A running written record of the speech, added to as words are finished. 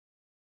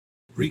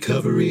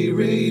Recovery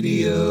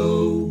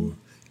Radio,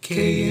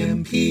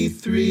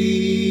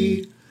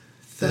 KMP3,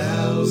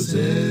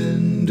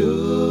 Thousand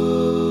Oaks.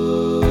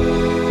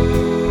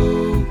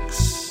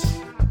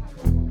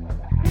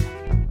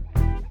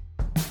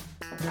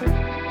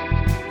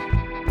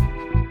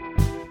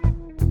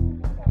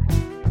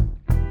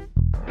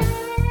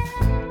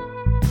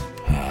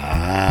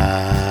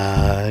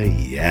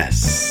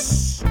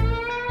 Yes.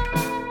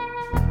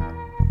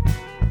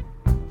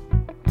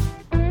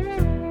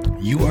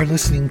 You are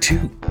listening to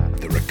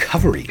the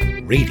Recovery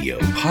Radio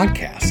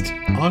podcast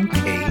on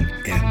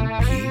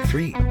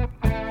KMP3.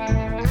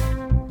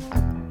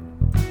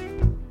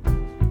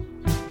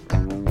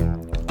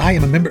 I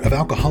am a member of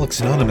Alcoholics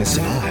Anonymous,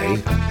 and I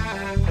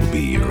will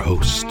be your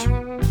host.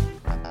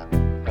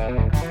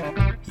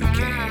 You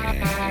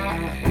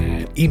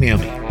can email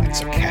me at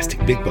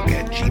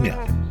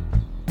sarcasticbigbook@gmail.com.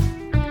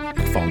 You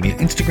can follow me on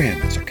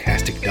Instagram at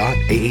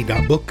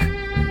sarcastic.aa.book.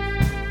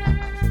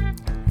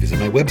 Visit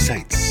my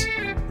websites,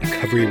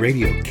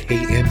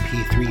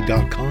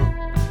 recoveryradiokmp3.com.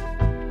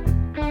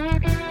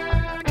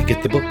 To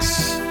get the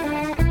books,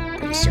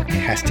 go to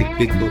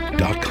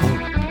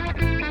sarcasticbigbook.com.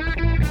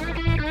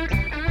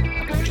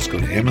 Or just go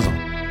to Amazon.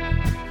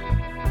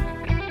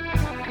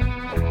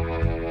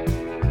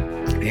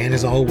 And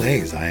as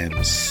always, I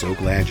am so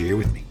glad you're here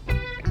with me.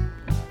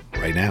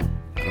 Right now,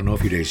 I don't know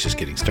if your day's just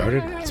getting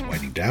started, or it's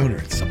winding down, or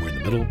it's somewhere in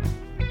the middle.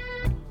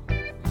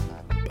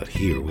 But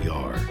here we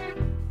are.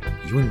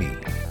 You and me.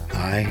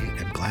 I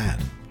am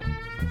glad.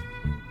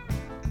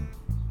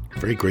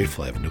 Very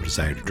grateful I have no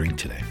desire to drink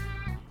today.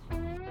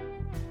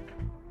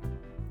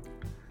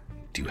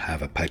 Do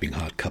have a piping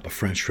hot cup of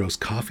French roast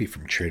coffee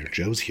from Trader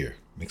Joe's here,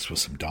 mixed with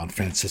some Don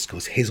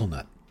Francisco's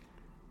hazelnut.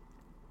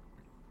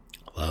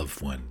 I love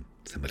when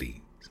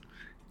somebody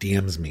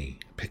DMs me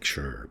a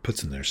picture or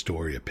puts in their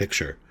story a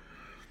picture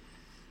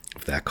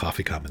of that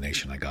coffee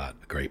combination. I got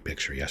a great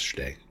picture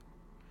yesterday.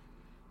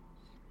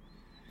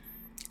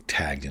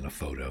 Tagged in a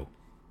photo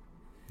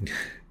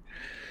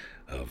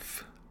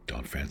of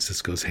Don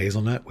Francisco's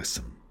hazelnut with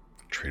some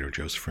Trader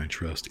Joe's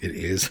French roast. It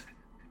is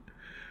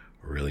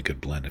a really good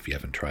blend if you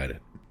haven't tried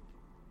it.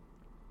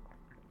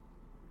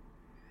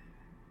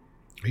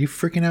 Are you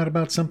freaking out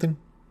about something?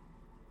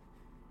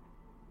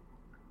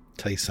 I'll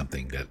tell you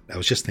something that I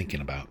was just thinking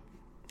about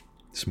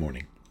this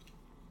morning.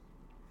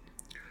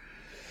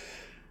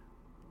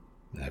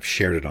 I've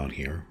shared it on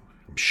here,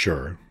 I'm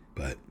sure,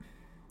 but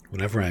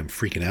whenever I'm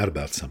freaking out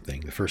about something,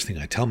 the first thing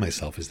I tell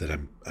myself is that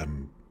I'm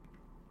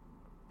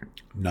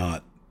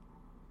not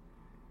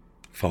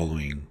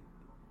following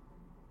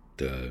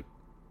the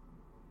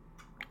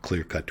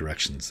clear-cut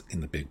directions in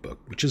the big book,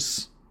 which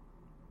is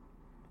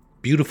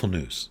beautiful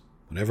news.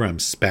 Whenever I'm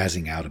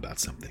spazzing out about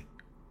something,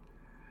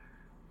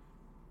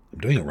 I'm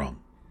doing it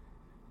wrong.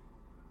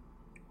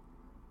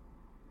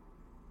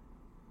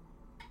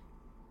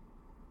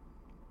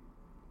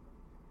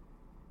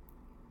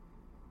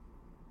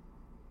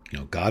 You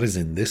know, God is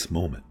in this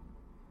moment,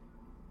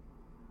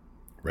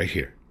 right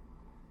here.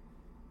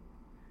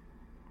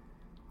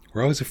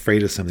 We're always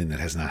afraid of something that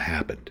has not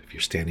happened. If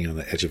you're standing on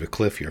the edge of a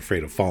cliff, you're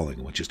afraid of falling.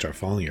 And once you start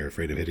falling, you're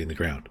afraid of hitting the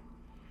ground.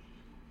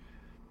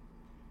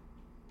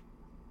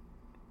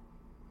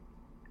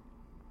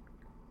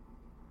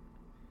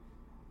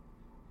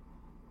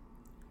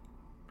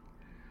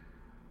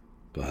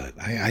 But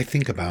I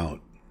think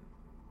about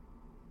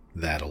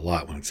that a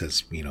lot when it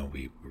says, you know,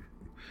 we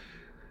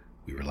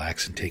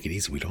relax and take it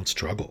easy. We don't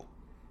struggle.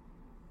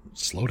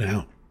 Slow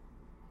down.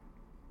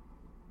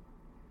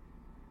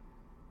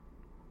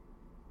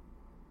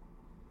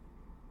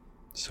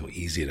 So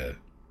easy to,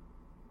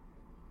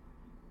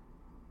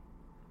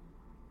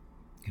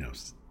 you know,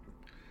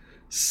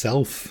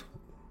 self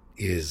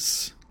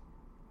is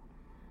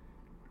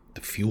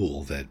the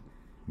fuel that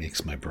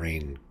makes my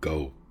brain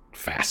go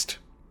fast.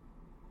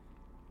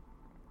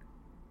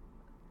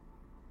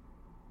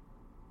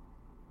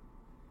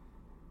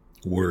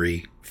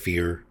 Worry,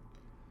 fear,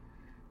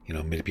 you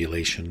know,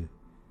 manipulation,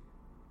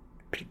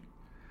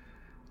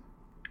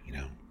 you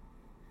know,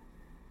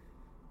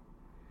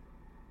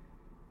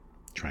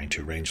 trying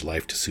to arrange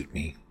life to suit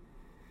me,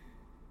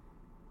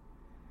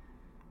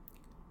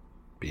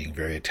 being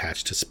very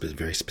attached to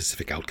very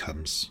specific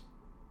outcomes.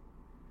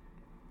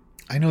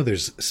 I know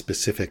there's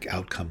specific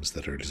outcomes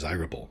that are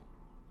desirable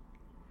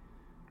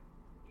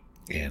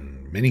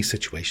in many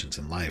situations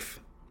in life.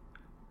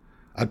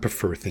 I'd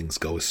prefer things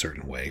go a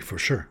certain way, for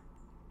sure.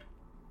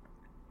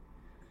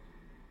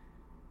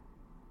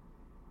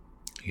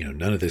 You know,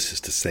 none of this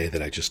is to say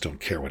that I just don't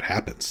care what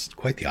happens.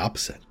 Quite the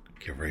opposite. I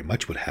care very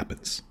much what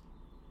happens.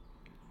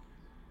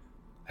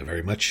 I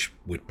very much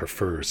would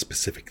prefer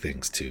specific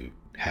things to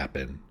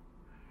happen.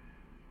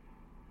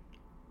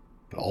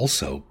 But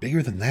also,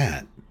 bigger than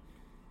that,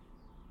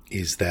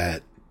 is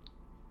that,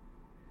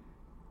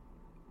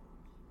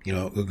 you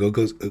know,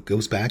 it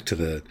goes back to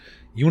the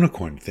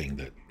unicorn thing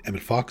that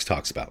Emmett Fox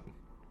talks about,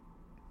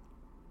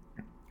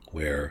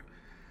 where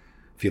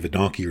if you have a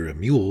donkey or a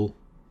mule,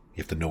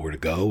 you have to know where to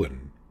go,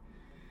 and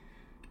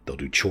they'll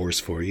do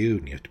chores for you,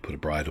 and you have to put a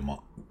bridle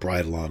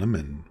on them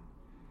and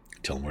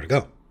tell him where to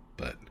go.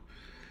 But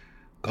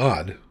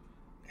God,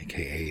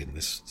 aka in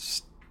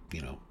this,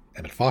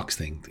 Emmett Fox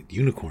thing, the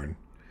unicorn,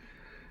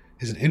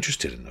 isn't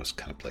interested in those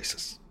kind of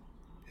places.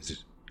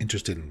 Is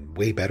interested in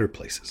way better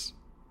places.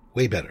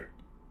 Way better.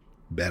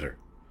 Better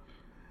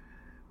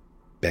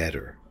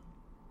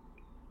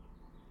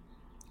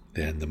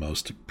than the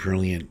most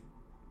brilliant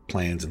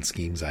plans and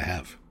schemes I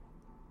have.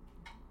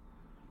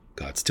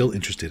 God's still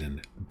interested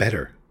in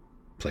better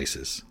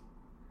places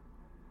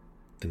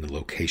than the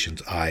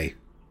locations I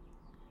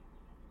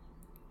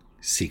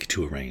seek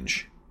to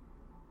arrange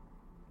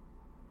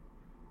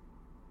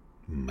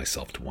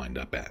myself to wind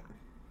up at.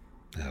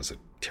 That was a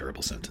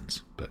terrible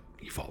sentence, but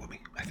you follow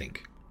me, I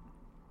think.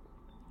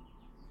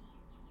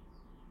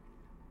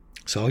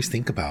 So I always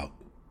think about,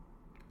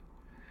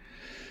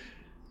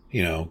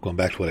 going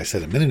back to what I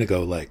said a minute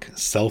ago, like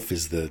self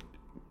is the,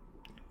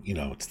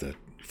 it's the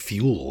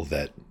fuel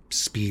that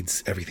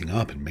speeds everything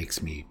up and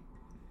makes me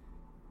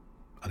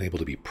unable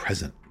to be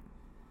present.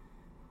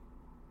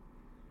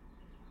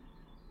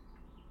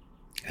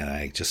 And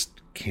I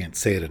just can't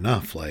say it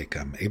enough. Like,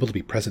 I'm able to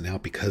be present now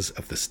because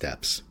of the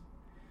steps.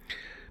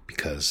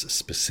 Because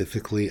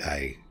specifically,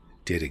 I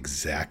did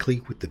exactly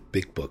what the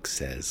big book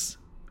says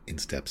in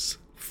steps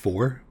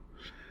 4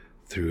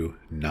 through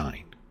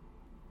 9.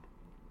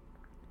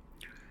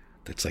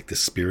 That's like the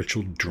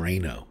spiritual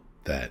Drano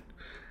that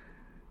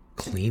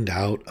cleaned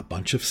out a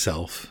bunch of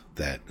self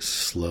that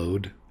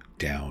slowed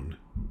down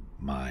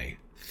my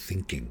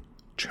thinking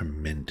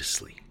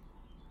tremendously.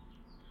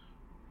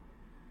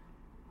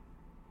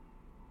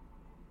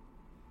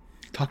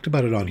 Talked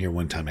about it on here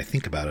one time. I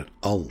think about it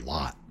a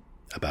lot,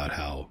 about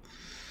how,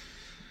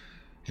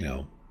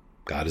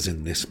 God is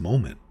in this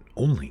moment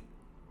only.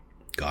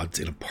 God's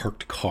in a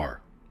parked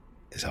car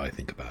is how I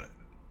think about it.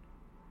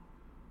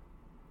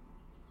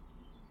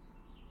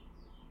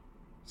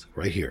 It's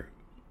right here.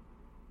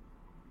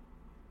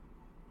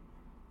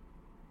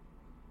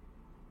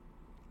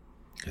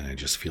 And I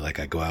just feel like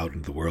I go out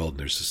into the world and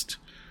there's just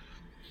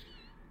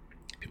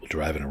people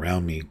driving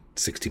around me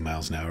 60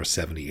 miles an hour,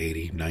 70,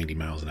 80, 90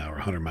 miles an hour,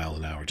 100 miles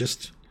an hour.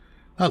 Just,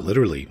 not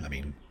literally, I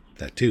mean,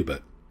 that too,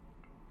 but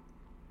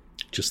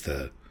just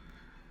the,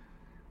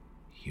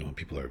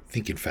 people are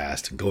thinking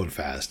fast and going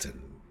fast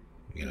and,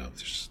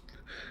 there's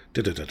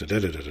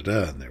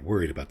da-da-da-da-da-da-da-da, and they're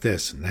worried about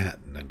this and that.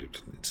 And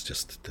it's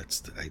just,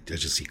 I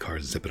just see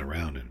cars zipping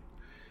around and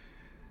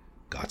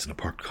God's in a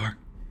parked car.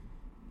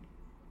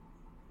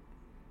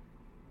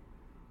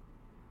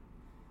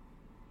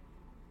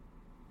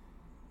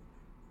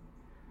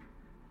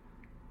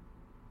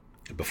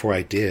 Before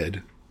I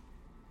did,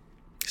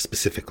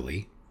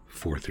 specifically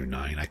 4 through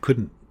 9, I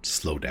couldn't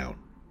slow down.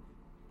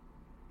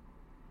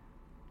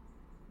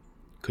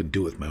 Couldn't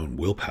do it with my own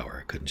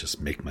willpower. I couldn't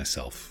just make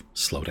myself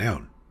slow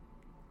down.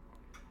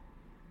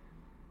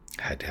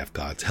 I had to have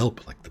God's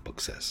help, like the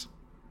book says.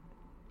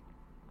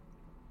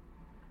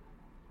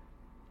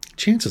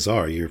 Chances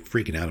are you're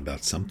freaking out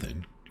about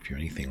something, if you're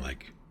anything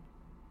like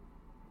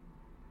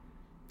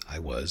I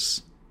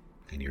was,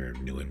 and you're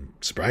new in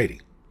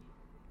sobriety.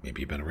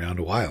 Maybe you've been around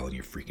a while and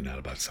you're freaking out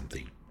about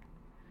something.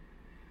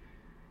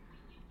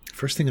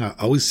 First thing I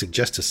always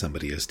suggest to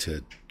somebody is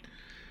to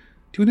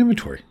do an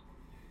inventory.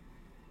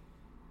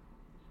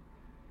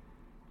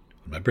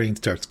 When my brain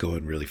starts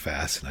going really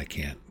fast and I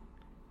can't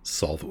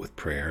solve it with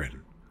prayer and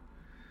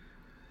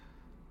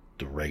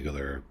the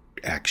regular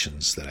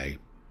actions that I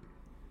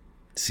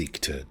seek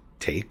to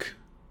take,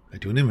 I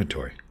do an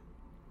inventory.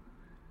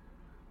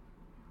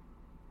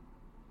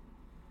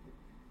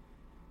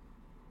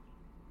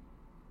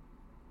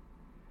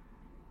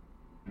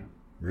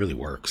 Really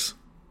works.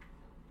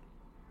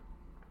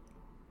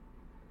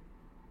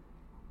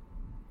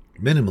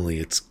 Minimally,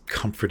 it's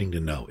comforting to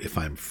know if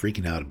I'm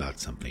freaking out about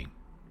something,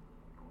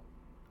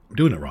 I'm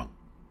doing it wrong.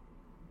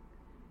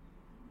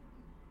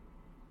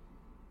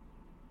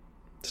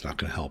 It's not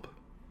going to help.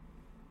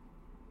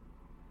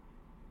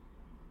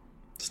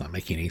 It's not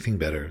making anything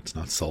better. It's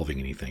not solving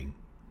anything.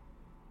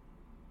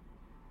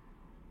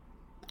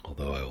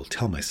 Although I will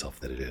tell myself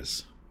that it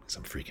is, because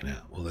I'm freaking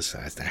out. Well, this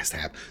has to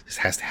happen. This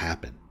has to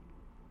happen.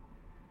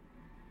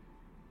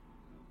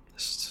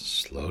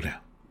 Slow down.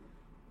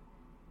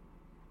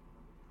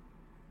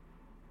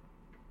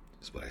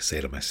 That's what I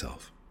say to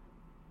myself.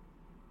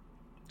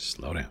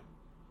 Slow down.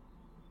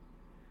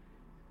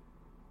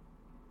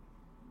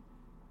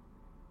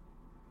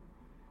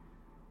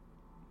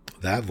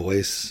 That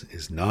voice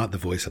is not the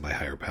voice of my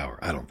higher power.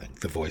 I don't think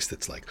the voice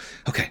that's like,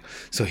 okay,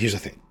 so here's the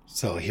thing.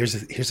 So here's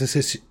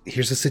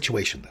a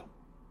situation though.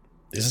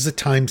 This is a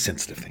time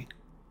sensitive thing.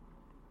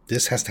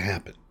 This has to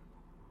happen.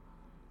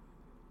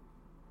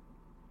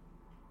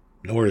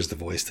 Nor is the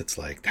voice that's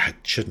like, that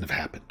shouldn't have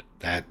happened.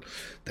 That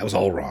was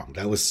all wrong.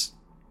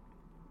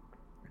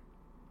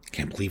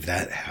 Can't believe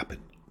that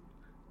happened.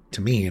 To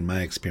me, in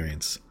my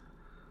experience,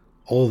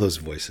 all those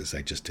voices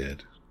I just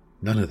did,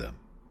 none of them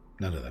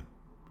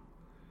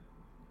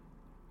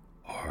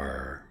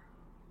are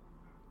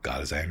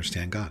God as I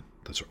understand God.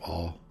 Those are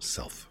all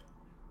self.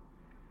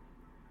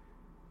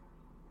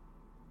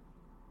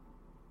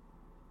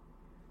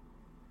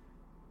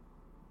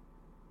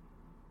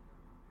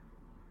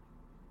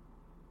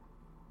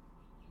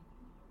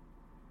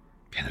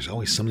 Man, there's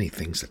always so many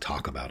things to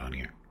talk about on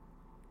here.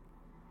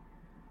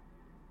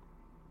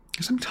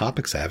 There's some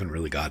topics I haven't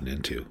really gotten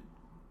into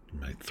in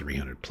my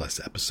 300 plus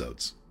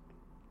episodes.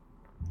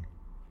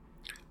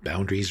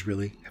 Boundaries,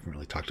 really? Haven't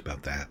really talked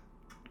about that.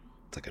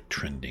 It's like a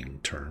trending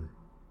term.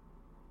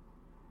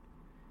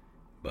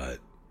 But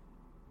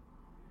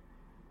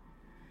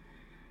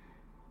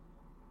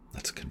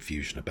that's a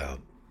confusion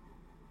about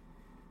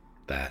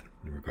that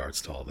in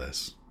regards to all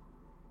this.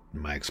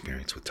 In my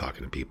experience with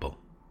talking to people.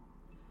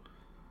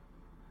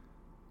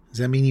 Does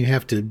that mean you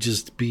have to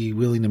just be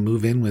willing to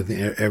move in with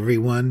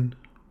everyone?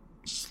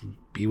 Just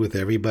be with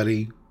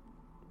everybody?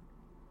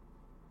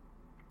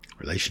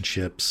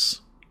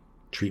 Relationships?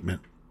 Treatment?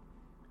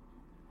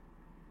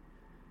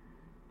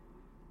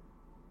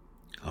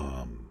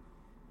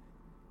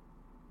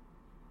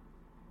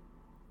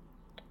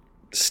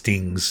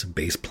 Sting's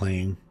bass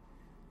playing.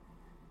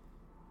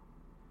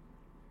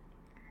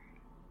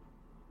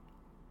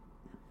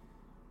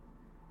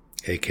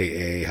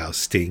 AKA how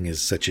Sting is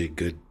such a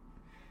good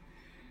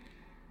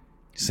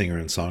singer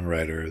and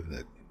songwriter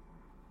that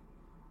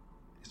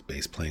his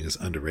bass playing is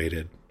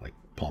underrated, like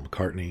Paul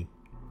McCartney.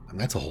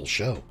 And that's a whole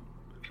show,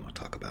 if you want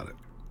to talk about it.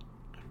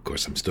 Of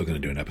course, I'm still going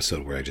to do an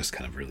episode where I just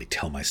kind of really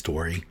tell my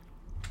story.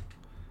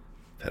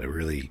 That a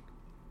really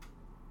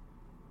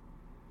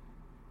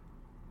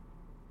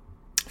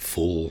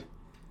full,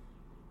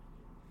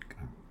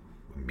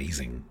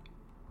 amazing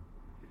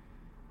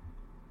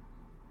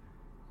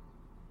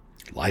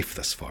life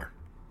thus far.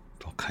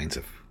 All kinds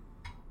of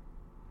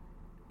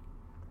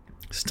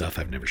stuff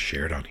I've never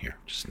shared on here,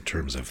 just in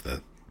terms of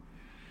the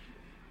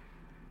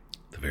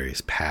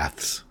various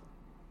paths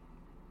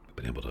I've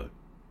been able to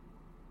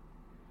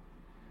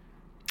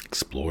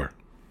explore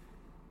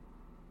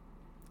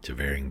to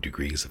varying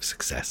degrees of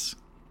success.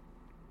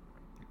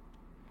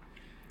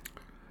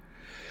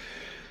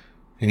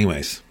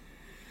 Anyways,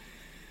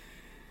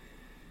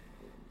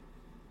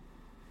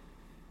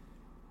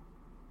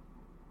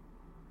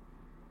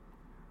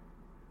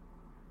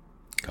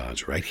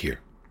 God's right here,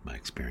 my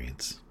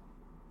experience.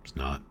 It's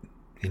not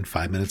in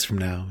 5 minutes from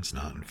now. It's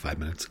not in 5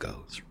 minutes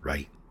ago. It's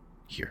right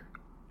here.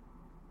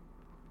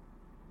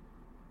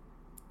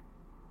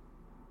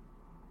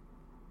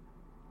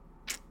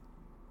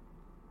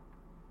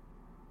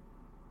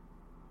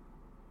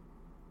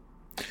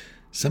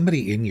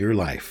 Somebody in your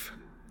life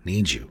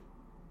needs you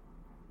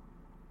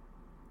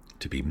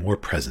to be more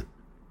present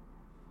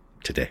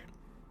today.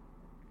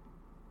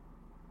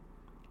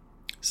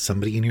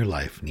 Somebody in your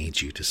life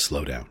needs you to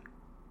slow down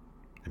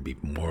and be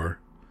more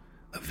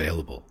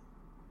available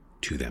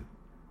to them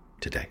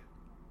today.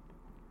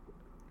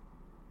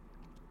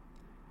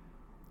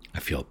 I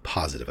feel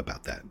positive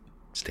about that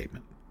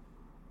statement.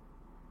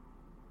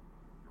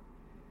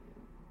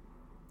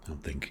 I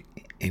don't think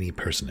any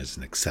person is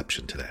an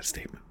exception to that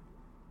statement.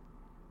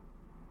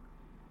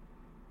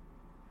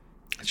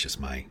 That's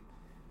just my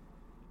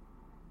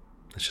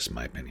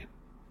opinion.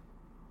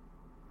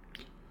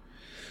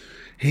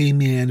 Hey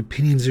man,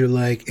 opinions are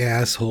like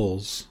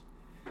assholes.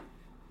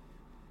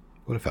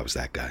 What if I was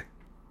that guy?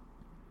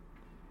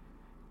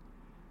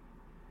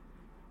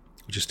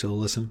 Would you still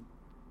listen?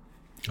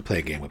 I play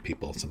a game with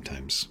people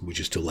sometimes. Would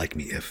you still like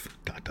me if ...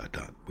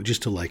 Would you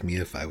still like me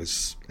if I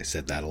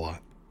said that a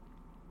lot?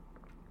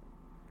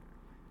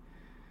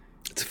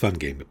 It's a fun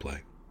game to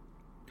play.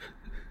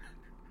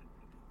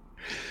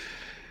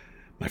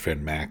 My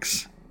friend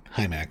Max.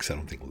 Hi Max. I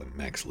don't think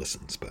Max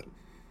listens, but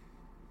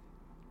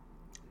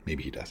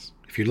maybe he does.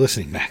 If you're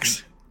listening,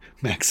 Max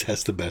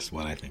has the best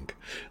one, I think,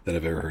 that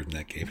I've ever heard in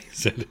that game. He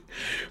said,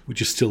 would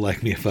you still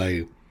like me if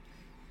I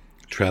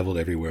traveled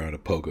everywhere on a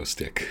pogo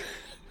stick?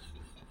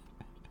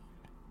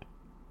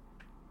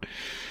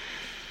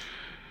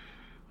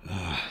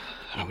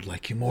 I would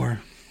like you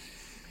more.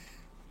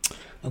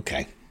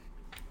 Okay.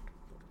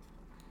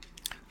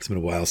 It's been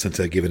a while since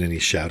I've given any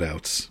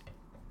shout-outs.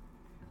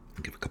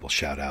 I'll give a couple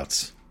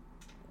shout-outs.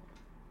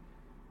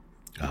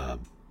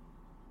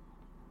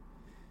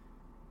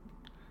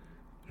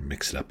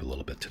 Mix it up a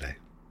little bit today.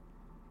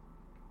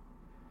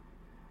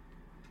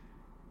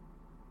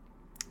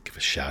 Give a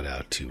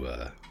shout-out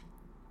to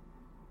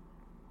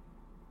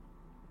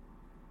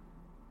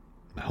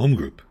my home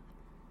group.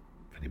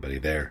 If anybody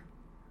there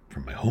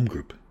from my home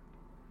group,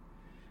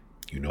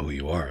 you know who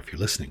you are if you're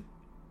listening.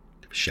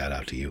 Give a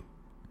shout-out to you.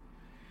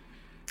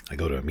 I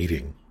go to a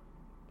meeting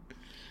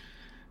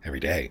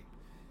every day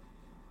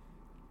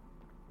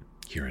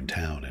here in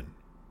town, and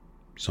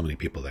so many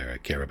people there I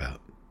care about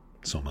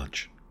so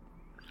much.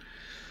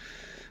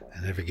 I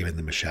never given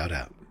them a shout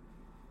out.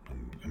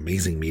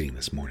 Amazing meeting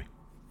this morning.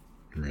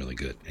 Really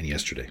good. And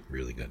yesterday,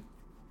 really good.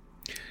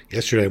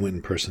 Yesterday I went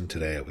in person.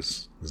 Today I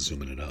was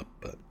zooming it up,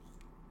 but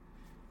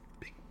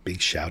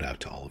big shout out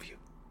to all of you.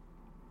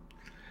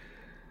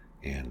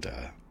 And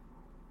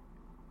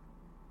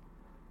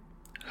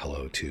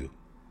hello to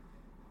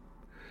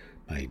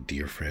my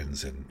dear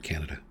friends in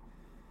Canada.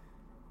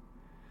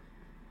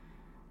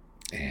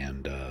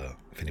 And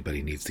if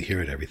anybody needs to hear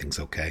it, everything's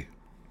okay.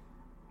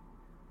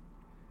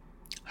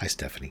 Hi,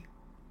 Stephanie.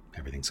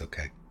 Everything's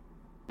okay.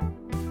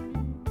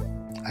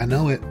 I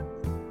know it.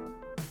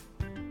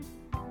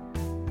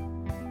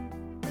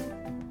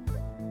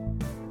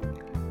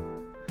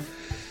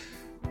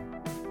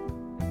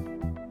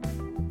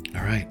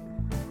 All right.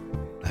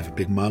 I have a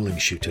big modeling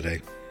shoot today.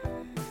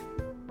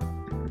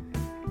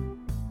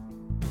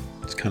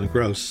 It's kind of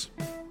gross,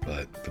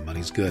 but the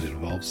money's good. It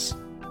involves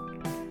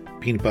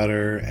peanut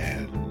butter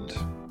and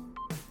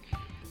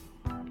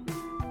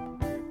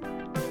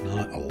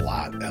not a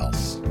lot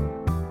else.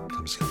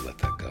 I'm just going to let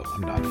that go.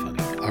 I'm not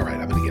funny. All right,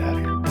 I'm going to get out of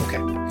here.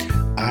 Okay.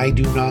 I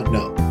do not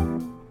know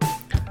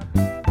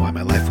why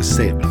my life was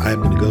saved, but I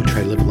am going to go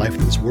try to live a life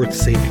that's worth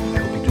saving. I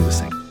hope you do the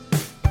same.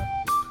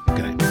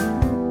 Good night.